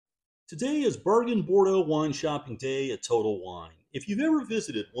Today is Bargain Bordeaux wine shopping day at Total Wine. If you've ever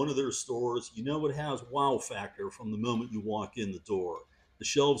visited one of their stores, you know it has wow factor from the moment you walk in the door. The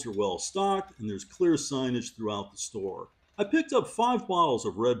shelves are well stocked and there's clear signage throughout the store. I picked up 5 bottles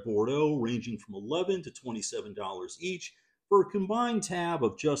of red Bordeaux ranging from $11 to $27 each for a combined tab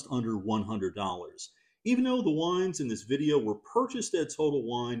of just under $100. Even though the wines in this video were purchased at Total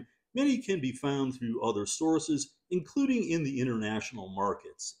Wine, many can be found through other sources, including in the international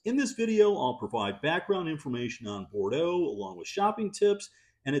markets. In this video, I'll provide background information on Bordeaux, along with shopping tips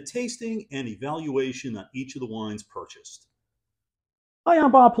and a tasting and evaluation on each of the wines purchased. Hi,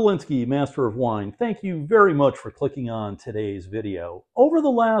 I'm Bob Paulinski, Master of Wine. Thank you very much for clicking on today's video. Over the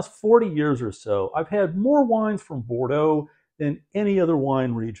last 40 years or so, I've had more wines from Bordeaux than any other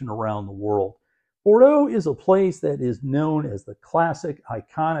wine region around the world. Bordeaux is a place that is known as the classic,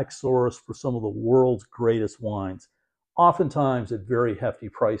 iconic source for some of the world's greatest wines, oftentimes at very hefty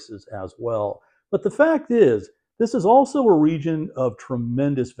prices as well. But the fact is, this is also a region of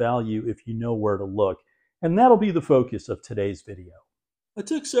tremendous value if you know where to look, and that'll be the focus of today's video. I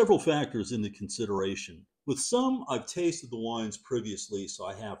took several factors into consideration. With some, I've tasted the wines previously, so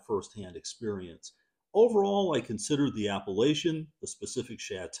I have firsthand experience. Overall, I considered the appellation, the specific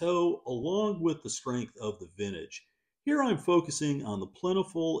chateau, along with the strength of the vintage. Here I'm focusing on the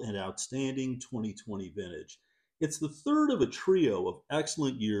plentiful and outstanding 2020 vintage. It's the third of a trio of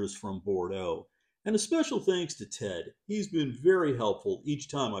excellent years from Bordeaux. And a special thanks to Ted. He's been very helpful each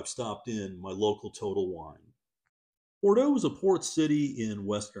time I've stopped in my local Total Wine. Bordeaux is a port city in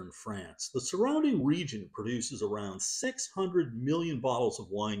western France. The surrounding region produces around 600 million bottles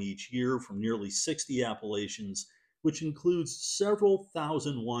of wine each year from nearly 60 appellations, which includes several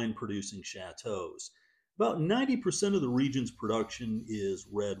thousand wine-producing chateaux. About 90% of the region's production is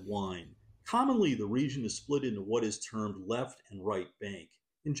red wine. Commonly, the region is split into what is termed left and right bank.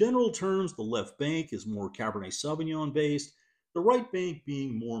 In general terms, the left bank is more Cabernet Sauvignon based, the right bank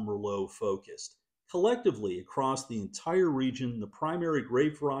being more Merlot focused. Collectively, across the entire region, the primary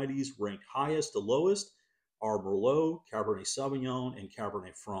grape varieties ranked highest to lowest are Merlot, Cabernet Sauvignon, and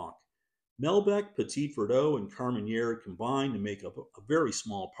Cabernet Franc. Malbec, Petit Verdot, and Carmenere combine to make up a very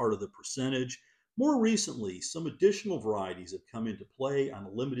small part of the percentage. More recently, some additional varieties have come into play on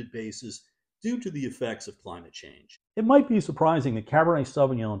a limited basis due to the effects of climate change. It might be surprising that Cabernet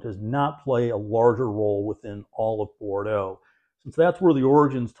Sauvignon does not play a larger role within all of Bordeaux, since that's where the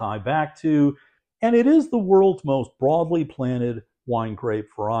origins tie back to, and it is the world's most broadly planted wine grape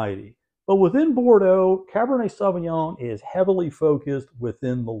variety. But within Bordeaux, Cabernet Sauvignon is heavily focused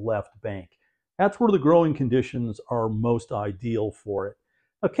within the left bank. That's where the growing conditions are most ideal for it.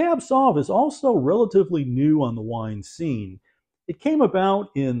 Now, Cab Sauv is also relatively new on the wine scene. It came about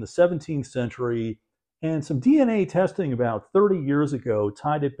in the 17th century, and some DNA testing about 30 years ago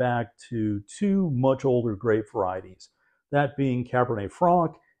tied it back to two much older grape varieties, that being Cabernet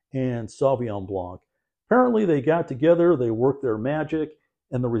Franc and Sauvignon Blanc. Apparently they got together, they worked their magic,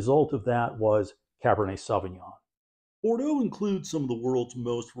 and the result of that was Cabernet Sauvignon. Bordeaux includes some of the world's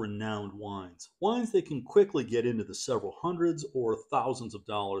most renowned wines, wines that can quickly get into the several hundreds or thousands of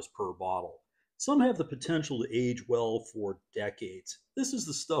dollars per bottle. Some have the potential to age well for decades. This is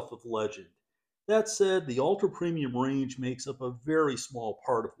the stuff of legend. That said, the ultra-premium range makes up a very small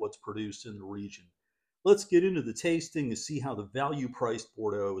part of what's produced in the region. Let's get into the tasting to see how the value-priced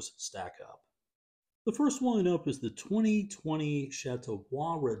Bordeaux's stack up. The first wine up is the 2020 Chateau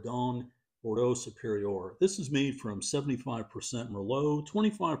Redon Bordeaux Supérieur. This is made from 75% Merlot,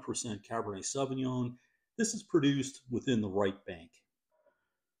 25% Cabernet Sauvignon. This is produced within the right bank.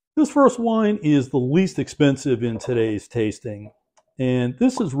 This first wine is the least expensive in today's tasting, and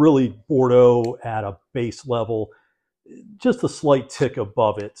this is really Bordeaux at a base level, just a slight tick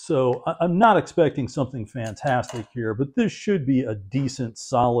above it. So I'm not expecting something fantastic here, but this should be a decent,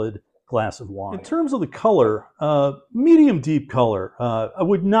 solid glass of wine. In terms of the color, medium deep color. I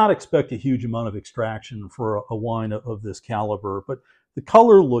would not expect a huge amount of extraction for a wine of this caliber, but the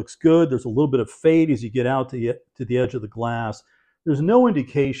color looks good. There's a little bit of fade as you get out to the edge of the glass. There's no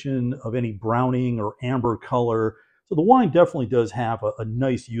indication of any browning or amber color, so the wine definitely does have a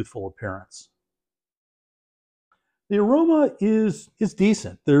nice youthful appearance. The aroma is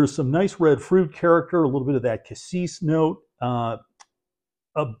decent. There's some nice red fruit character, a little bit of that cassis note, a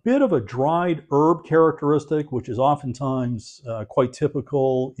bit of a dried herb characteristic, which is oftentimes quite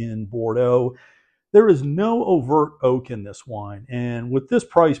typical in Bordeaux. There is no overt oak in this wine, and with this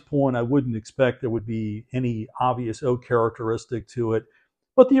price point, I wouldn't expect there would be any obvious oak characteristic to it,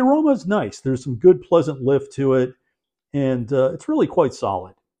 but the aroma is nice. There's some good pleasant lift to it, and it's really quite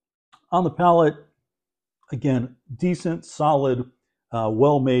solid. On the palate, again, decent, solid,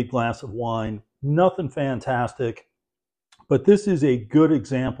 well-made glass of wine. Nothing fantastic, but this is a good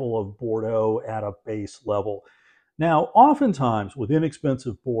example of Bordeaux at a base level. Now, oftentimes with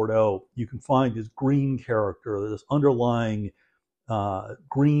inexpensive Bordeaux, you can find this green character, this underlying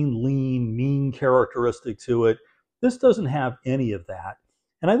green, lean, mean characteristic to it. This doesn't have any of that.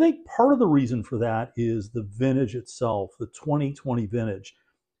 And I think part of the reason for that is the vintage itself, the 2020 vintage.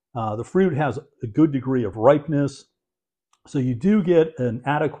 The fruit has a good degree of ripeness, so you do get an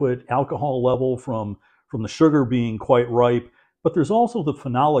adequate alcohol level from the sugar being quite ripe, but there's also the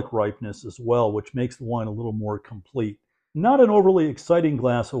phenolic ripeness as well, which makes the wine a little more complete. Not an overly exciting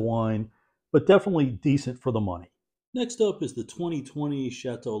glass of wine, but definitely decent for the money. Next up is the 2020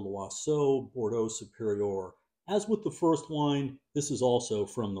 Chateau Loiseau Bordeaux Supérieur. As with the first wine, this is also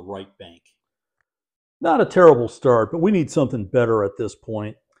from the right bank. Not a terrible start, but we need something better at this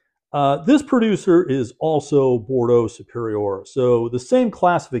point. This producer is also Bordeaux Supérieur, so the same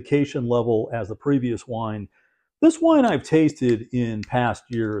classification level as the previous wine. This wine I've tasted in past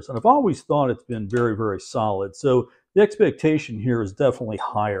years, and I've always thought it's been very, very solid, so the expectation here is definitely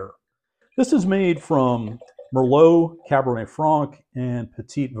higher. This is made from Merlot, Cabernet Franc, and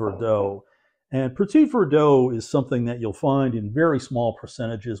Petit Verdot. And Petit Verdot is something that you'll find in very small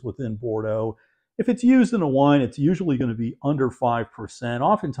percentages within Bordeaux. If it's used in a wine, it's usually going to be under 5%,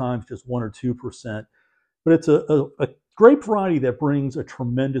 oftentimes just 1 or 2%. But it's a grape variety that brings a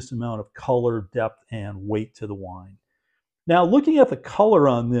tremendous amount of color, depth, and weight to the wine. Now, looking at the color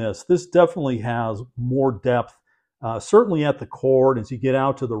on this definitely has more depth, certainly at the core. And as you get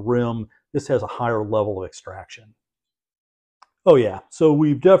out to the rim, this has a higher level of extraction. Oh yeah, so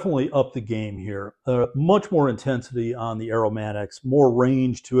we've definitely upped the game here. Much more intensity on the aromatics, more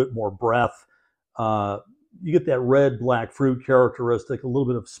range to it, more breadth. You get that red, black fruit characteristic, a little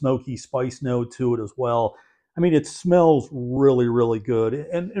bit of smoky spice note to it as well. I mean, it smells really, really good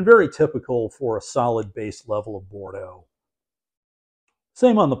and very typical for a solid base level of Bordeaux.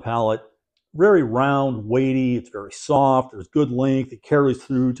 Same on the palate. Very round, weighty, it's very soft, there's good length, it carries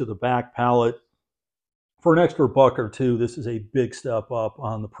through to the back palate. For an extra buck or two, this is a big step up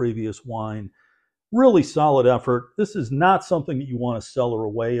on the previous wine. Really solid effort. This is not something that you want to cellar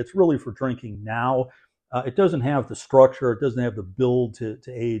away. It's really for drinking now. It doesn't have the structure, it doesn't have the build to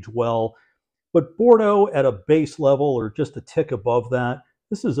age well. But Bordeaux at a base level or just a tick above that,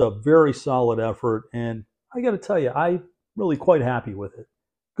 this is a very solid effort, and I got to tell you, I'm really quite happy with it.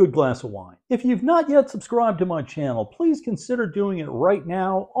 Good glass of wine. If you've not yet subscribed to my channel, please consider doing it right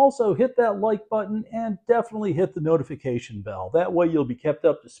now. Also, hit that like button and definitely hit the notification bell. That way you'll be kept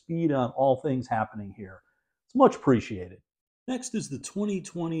up to speed on all things happening here. It's much appreciated. Next is the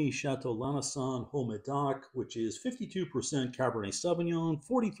 2020 Chateau Lanessan Haut Medoc, which is 52% Cabernet Sauvignon,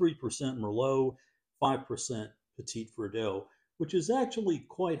 43% Merlot, 5% Petit Verdot, which is actually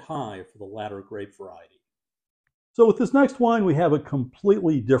quite high for the latter grape variety. So with this next wine, we have a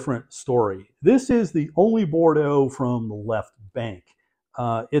completely different story. This is the only Bordeaux from the left bank.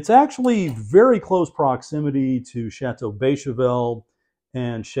 It's actually very close proximity to Chateau Bechevel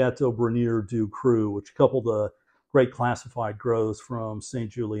and Chateau Brenier du Cru, which couple the great classified growths from Saint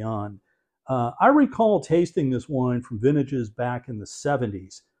Julien. I recall tasting this wine from vintages back in the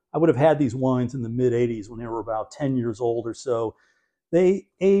 70s. I would have had these wines in the mid-80s when they were about 10 years old or so. They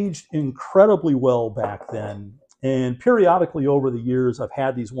aged incredibly well back then. And periodically over the years, I've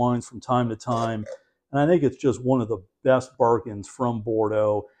had these wines from time to time, and I think it's just one of the best bargains from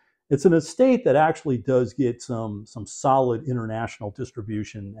Bordeaux. It's an estate that actually does get some solid international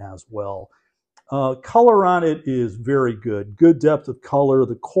distribution as well. Color on it is very good. Good depth of color.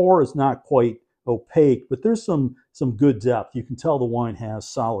 The core is not quite opaque, but there's some good depth. You can tell the wine has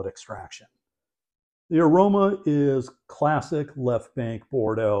solid extraction. The aroma is classic left bank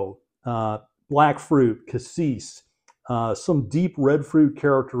Bordeaux. Black fruit, cassis, some deep red fruit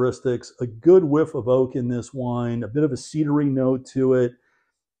characteristics, a good whiff of oak in this wine, a bit of a cedary note to it.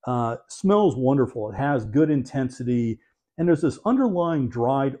 Smells wonderful. It has good intensity, and there's this underlying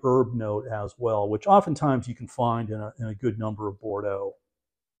dried herb note as well, which oftentimes you can find in a good number of Bordeaux.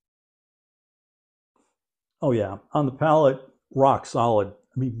 Oh yeah, on the palate, rock solid.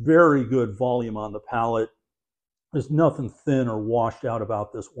 I mean, very good volume on the palate. There's nothing thin or washed out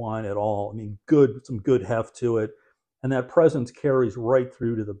about this wine at all. I mean, some good heft to it. And that presence carries right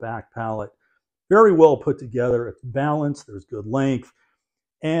through to the back palate. Very well put together. It's balanced. There's good length.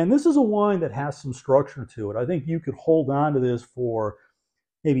 And this is a wine that has some structure to it. I think you could hold on to this for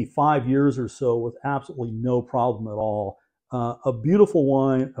maybe 5 years or so with absolutely no problem at all. A beautiful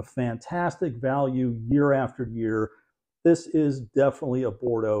wine, a fantastic value year after year. This is definitely a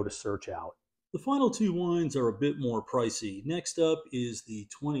Bordeaux to search out. The final two wines are a bit more pricey. Next up is the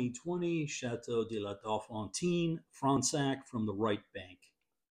 2020 Chateau de la Dauphinine Fronsac from the right bank.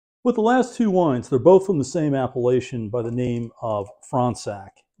 With the last two wines, they're both from the same appellation by the name of Fronsac.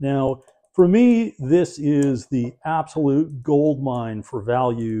 Now, for me, this is the absolute gold mine for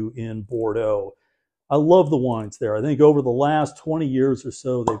value in Bordeaux. I love the wines there. I think over the last 20 years or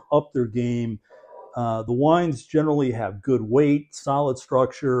so, they've upped their game. The wines generally have good weight, solid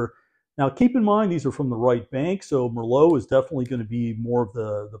structure. Now, keep in mind, these are from the right bank, so Merlot is definitely going to be more of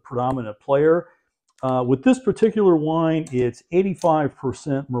the predominant player. With this particular wine, it's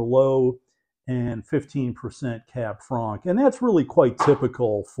 85% Merlot and 15% Cab Franc, and that's really quite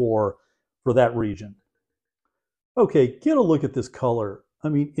typical for that region. Okay, get a look at this color. I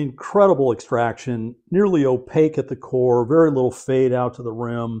mean, incredible extraction, nearly opaque at the core, very little fade out to the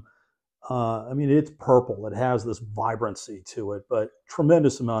rim. I mean, it's purple. It has this vibrancy to it, but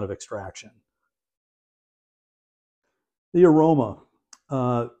tremendous amount of extraction. The aroma,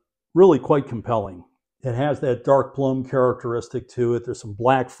 really quite compelling. It has that dark plum characteristic to it. There's some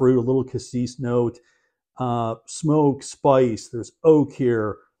black fruit, a little cassis note, smoke, spice. There's oak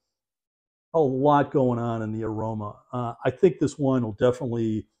here. A lot going on in the aroma. I think this wine will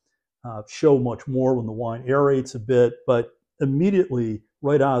definitely show much more when the wine aerates a bit, but immediately,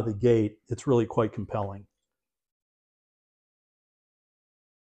 right out of the gate, it's really quite compelling.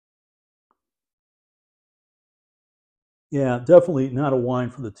 Yeah, definitely not a wine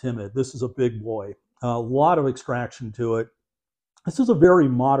for the timid. This is a big boy. A lot of extraction to it. This is a very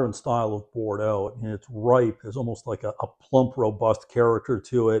modern style of Bordeaux. And it's ripe. There's almost like a plump, robust character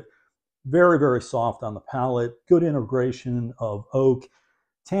to it. Very, very soft on the palate. Good integration of oak.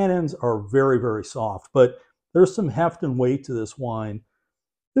 Tannins are very, very soft, but there's some heft and weight to this wine.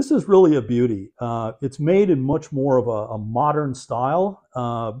 This is really a beauty. It's made in much more of a modern style.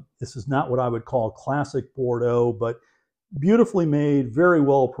 This is not what I would call classic Bordeaux, but beautifully made, very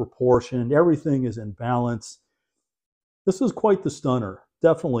well proportioned. Everything is in balance. This is quite the stunner.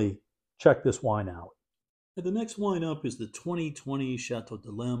 Definitely check this wine out. And the next wine up is the 2020 Chateau de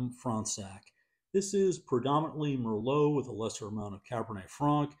Lem Fronsac. This is predominantly Merlot with a lesser amount of Cabernet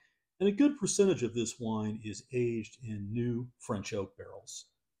Franc, and a good percentage of this wine is aged in new French oak barrels.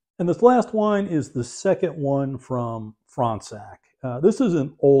 And this last wine is the second one from Fronsac. This is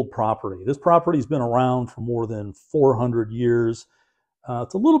an old property. This property's been around for more than 400 years.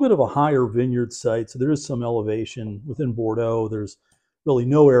 It's a little bit of a higher vineyard site, so there is some elevation within Bordeaux. There's really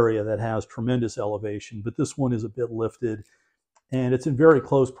no area that has tremendous elevation, but this one is a bit lifted, and it's in very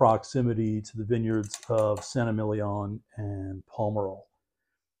close proximity to the vineyards of Saint-Emilion and Pomerol.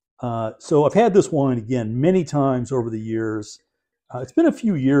 So I've had this wine, again, many times over the years. It's been a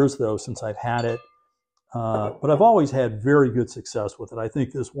few years, though, since I've had it, but I've always had very good success with it. I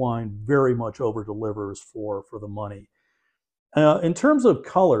think this wine very much over-delivers for the money. In terms of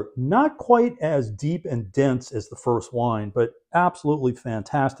color, not quite as deep and dense as the first wine, but absolutely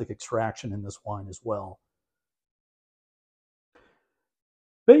fantastic extraction in this wine as well.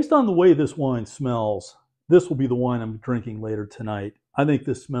 Based on the way this wine smells, this will be the wine I'm drinking later tonight. I think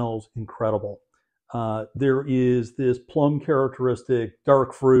this smells incredible. There is this plum characteristic,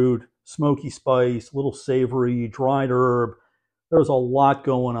 dark fruit, smoky spice, a little savory, dried herb. There's a lot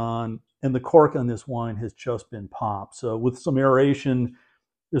going on, and the cork on this wine has just been popped. So with some aeration,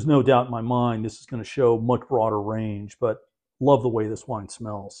 there's no doubt in my mind this is going to show much broader range, but love the way this wine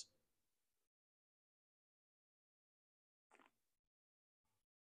smells.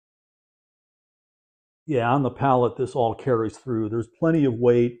 Yeah, on the palate, this all carries through. There's plenty of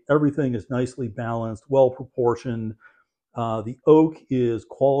weight. Everything is nicely balanced, well proportioned. The oak is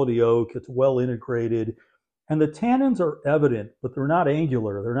quality oak. It's well integrated. And the tannins are evident, but they're not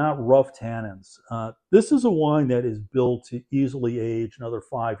angular. They're not rough tannins. This is a wine that is built to easily age another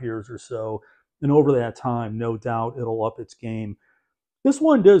 5 years or so. And over that time, no doubt it'll up its game. This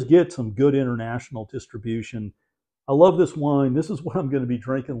one does get some good international distribution. I love this wine. This is what I'm going to be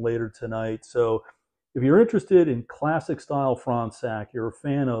drinking later tonight. So if you're interested in classic style Fronsac, you're a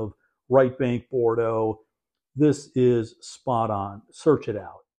fan of right bank Bordeaux, this is spot on. Search it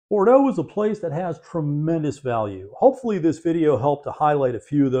out. Bordeaux is a place that has tremendous value. Hopefully this video helped to highlight a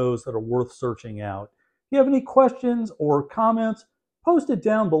few of those that are worth searching out. If you have any questions or comments, post it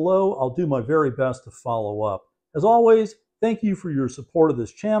down below. I'll do my very best to follow up. As always, thank you for your support of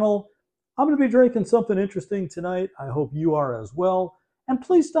this channel. I'm going to be drinking something interesting tonight. I hope you are as well. And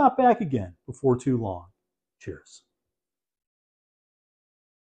please stop back again before too long. Cheers.